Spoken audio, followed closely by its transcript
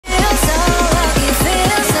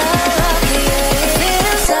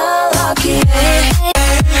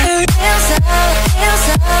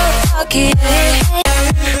lucky.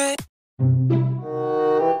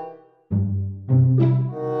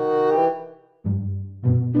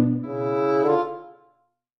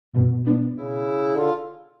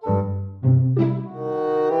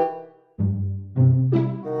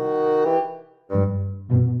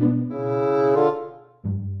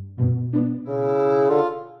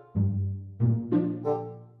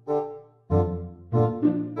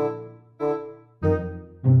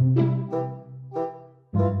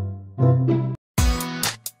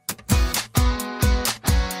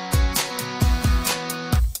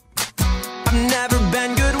 I've never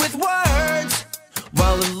been good with words,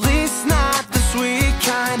 well, at least not the sweet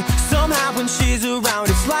kind. Somehow when she's around,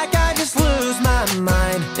 it's like I just lose my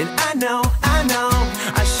mind. And I know,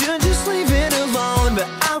 I should just leave it alone, but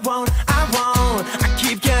I won't. I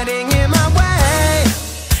keep getting in my way,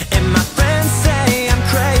 and my friends say I'm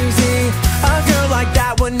crazy. A girl like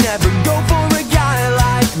that would never go for a guy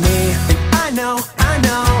like me. And I know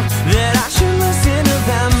that I should listen to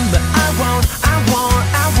them, but I won't.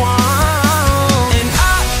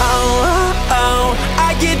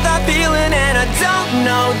 I get that feeling and I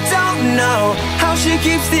don't know how she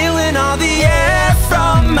keeps stealing all the air.